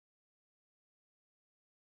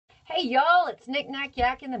Hey y'all, it's Knick, Knack,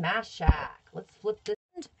 Yack in the Math Shack. Let's flip this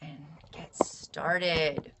and get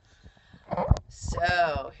started.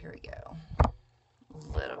 So here we go. A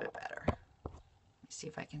little bit better. Let me see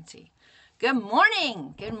if I can see. Good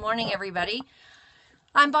morning. Good morning, everybody.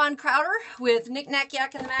 I'm Bon Crowder with Knick, Knack,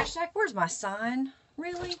 Yack in the Math Shack. Where's my sign?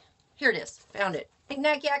 Really? Here it is. Found it. Knick,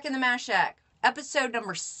 Knack, Yack in the Math Shack. Episode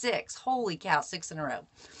number 6. Holy cow, 6 in a row.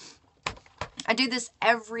 I do this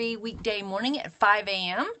every weekday morning at 5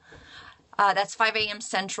 a.m. That's 5 a.m.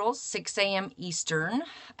 Central, 6 a.m. Eastern,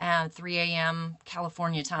 3 a.m.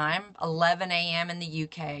 California time, 11 a.m. in the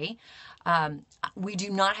UK. We do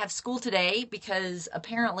not have school today because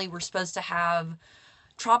apparently we're supposed to have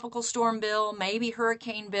Tropical Storm Bill, maybe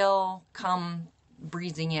Hurricane Bill come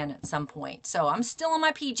breezing in at some point. So I'm still in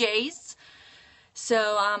my PJs.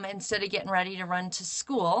 So instead of getting ready to run to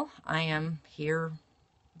school, I am here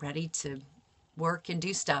ready to work and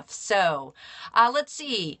do stuff. So let's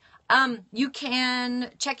see. You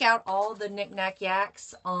can check out all the Knick Knack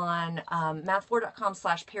Yaks on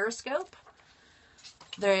math4.com/Periscope.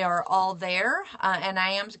 They are all there. And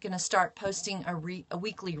I am going to start posting a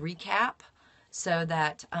weekly recap so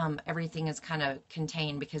that everything is kind of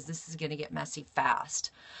contained because this is going to get messy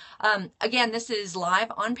fast. Again, this is live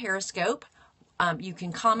on Periscope. You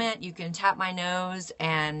can comment, you can tap my nose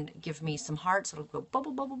and give me some hearts. It'll go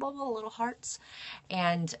bubble, bubble, bubble, little hearts.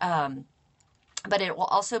 And but it will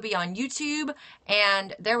also be on YouTube.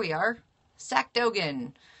 And there we are, Sack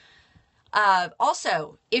Dogan.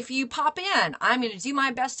 Also, if you pop in, I'm going to do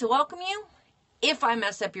my best to welcome you. If I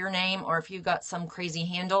mess up your name or if you've got some crazy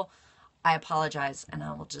handle, I apologize. And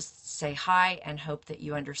I will just say hi and hope that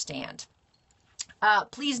you understand.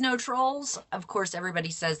 Please no trolls. Of course, everybody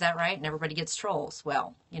says that, right? And everybody gets trolls.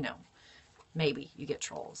 Well, you know, maybe you get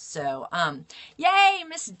trolls. So, yay,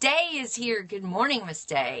 Miss Day is here. Good morning, Miss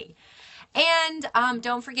Day. And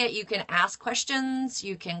don't forget, you can ask questions,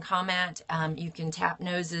 you can comment, you can tap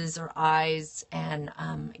noses or eyes, and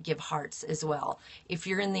give hearts as well. If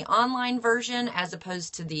you're in the online version as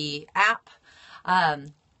opposed to the app,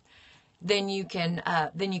 then you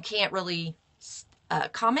can't really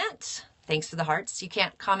comment. Thanks for the hearts. You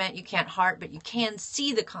can't comment, you can't heart, but you can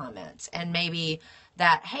see the comments. And maybe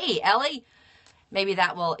that, hey, Ellie, maybe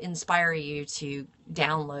that will inspire you to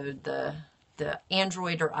download the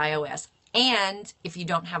Android or iOS. And if you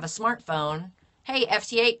don't have a smartphone, hey,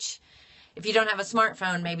 FTH, if you don't have a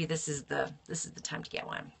smartphone, maybe this is the time to get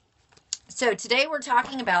one. So today we're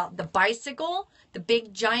talking about the bicycle, the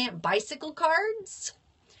big giant bicycle cards.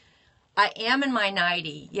 I am in my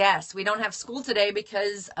 90. Yes, we don't have school today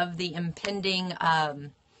because of the impending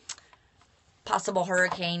possible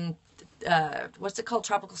hurricane, what's it called?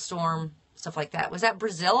 Tropical storm, stuff like that. Was that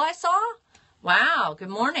Brazil I saw? Wow, good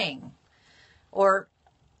morning. Or,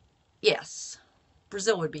 yes,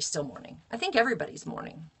 Brazil would be still morning. I think everybody's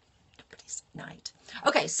morning. Nobody's night.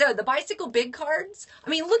 Okay, so the bicycle big cards. I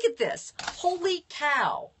mean, look at this. Holy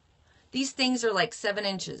cow. These things are like 7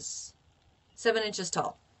 inches. 7 inches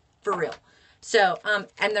tall. For real. So,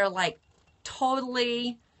 and they're like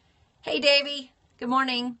totally, hey, Davey, good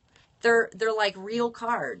morning. They're like real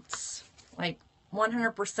cards, like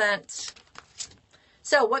 100%.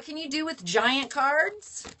 So what can you do with giant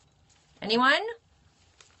cards? Anyone?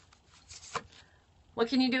 What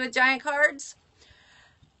can you do with giant cards?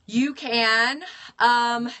 You can,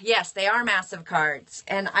 yes, they are massive cards.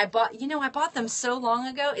 And I bought them so long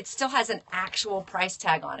ago, it still has an actual price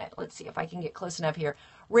tag on it. Let's see if I can get close enough here.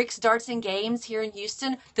 Rick's Darts and Games here in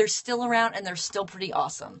Houston, they're still around and they're still pretty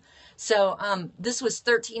awesome. So this was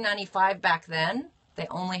 $13.95 back then. They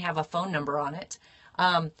only have a phone number on it.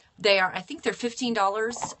 I think they're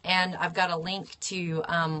 $15, and I've got a link to,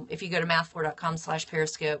 if you go to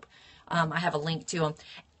math4.com/Periscope, I have a link to them.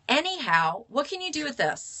 Anyhow, what can you do with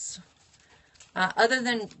this? Other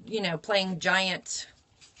than, playing giant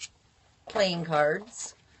playing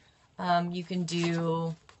cards, you can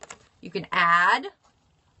add.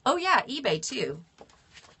 Oh, yeah, eBay, too.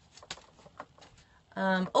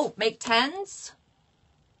 Make tens,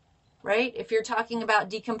 right? If you're talking about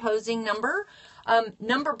decomposing number.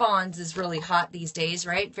 Number bonds is really hot these days,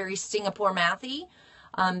 right? Very Singapore mathy.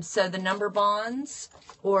 So the number bonds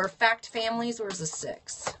or fact families, where's the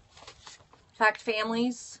 6? Fact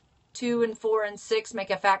families, 2 and 4 and 6 make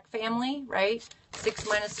a fact family, right? 6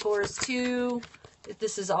 minus 4 is 2.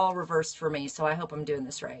 This is all reversed for me, so I hope I'm doing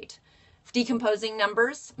this right. Decomposing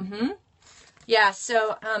numbers. Yeah,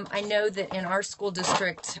 so I know that in our school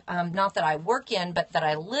district, not that I work in, but that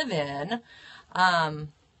I live in,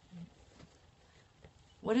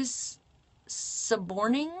 what is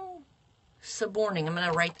suborning? Suborning. I'm going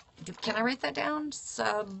to write, can I write that down?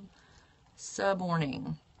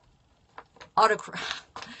 Suborning. autocorrect.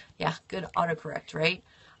 Yeah, good autocorrect, right?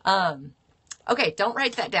 Okay, don't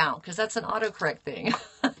write that down because that's an autocorrect thing.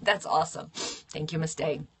 That's awesome. Thank you, Miss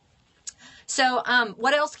Day. So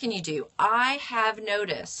what else can you do? I have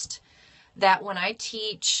noticed that when I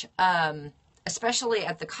teach, especially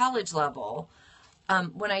at the college level,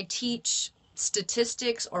 when I teach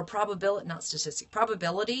statistics or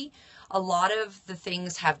probability, a lot of the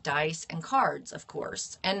things have dice and cards, of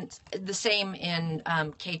course, and the same in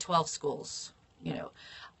K-12 schools, you know.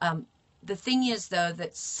 The thing is, though,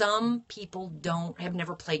 that some people have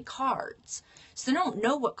never played cards, so they don't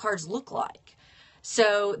know what cards look like.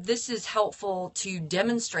 So this is helpful to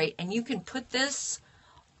demonstrate, and you can put this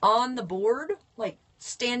on the board, like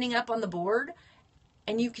standing up on the board,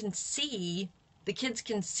 and you can see, the kids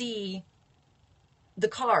can see the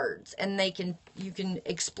cards, and you can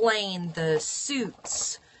explain the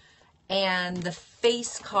suits and the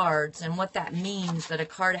face cards and what that means, that a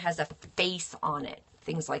card has a face on it,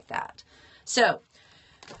 things like that. So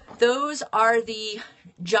those are the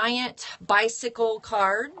giant bicycle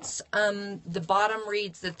cards. The bottom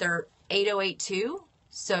reads that they're 8082.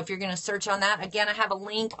 So if you're going to search on that, again, I have a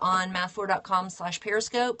link on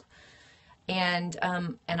math4.com/Periscope, and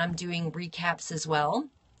I'm doing recaps as well.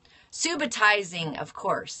 Subitizing, of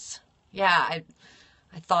course. Yeah,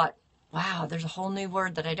 I thought, wow, there's a whole new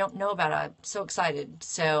word that I don't know about. I'm so excited.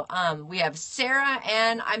 So we have Sarah,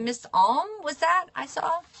 and I missed Alm. Was that I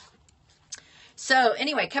saw? So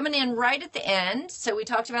anyway, coming in right at the end. So we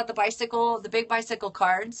talked about the big bicycle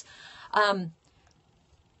cards.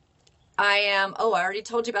 I already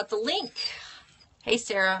told you about the link. Hey,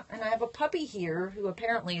 Sarah. And I have a puppy here who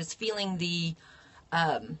apparently is feeling the,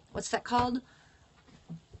 what's that called?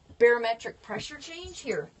 Barometric pressure change.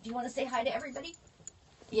 Here, do you want to say hi to everybody?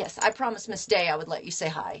 Yes, I promised Miss Day I would let you say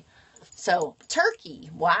hi. So, Turkey.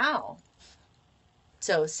 Wow.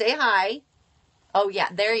 So, say hi. Oh, yeah,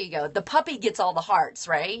 there you go. The puppy gets all the hearts,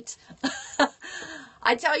 right?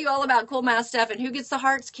 I tell you all about cool math stuff, and who gets the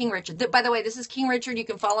hearts? King Richard. By the way, this is King Richard. You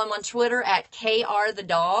can follow him on Twitter at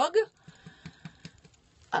KRTheDog.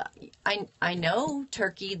 I know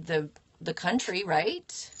Turkey, the country,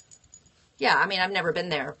 right? Yeah, I mean, I've never been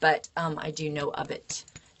there, but I do know of it.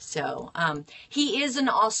 So, he is an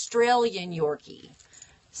Australian Yorkie.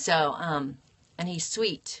 So, and he's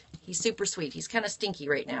sweet. He's super sweet. He's kind of stinky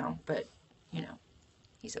right now, but, you know,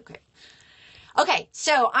 he's okay. Okay,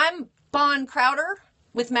 so I'm Bon Crowder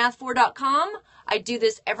with math4.com. I do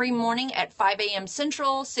this every morning at 5 a.m.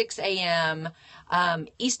 Central, 6 a.m.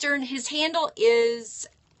 Eastern. His handle is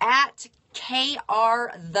at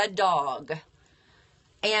KRTheDog.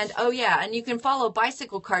 And, oh yeah, and you can follow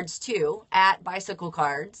Bicycle Cards too, at Bicycle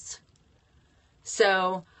Cards.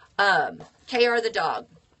 So, KRTheDog.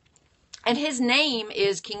 And his name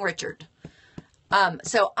is King Richard.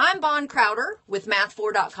 So I'm Bon Crowder with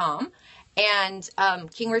math4.com. And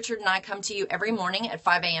King Richard and I come to you every morning at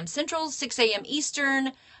 5 a.m. Central, 6 a.m.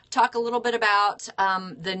 Eastern, talk a little bit about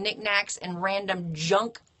the knickknacks and random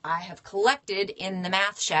junk I have collected in the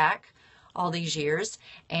Math Shack all these years.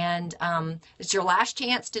 And it's your last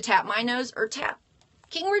chance to tap my nose or tap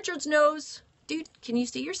King Richard's nose. Dude, can you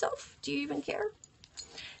see yourself? Do you even care?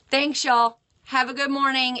 Thanks, y'all. Have a good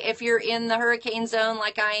morning. If you're in the hurricane zone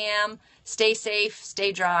like I am, stay safe,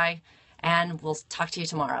 stay dry, and we'll talk to you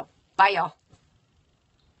tomorrow. Bye, y'all.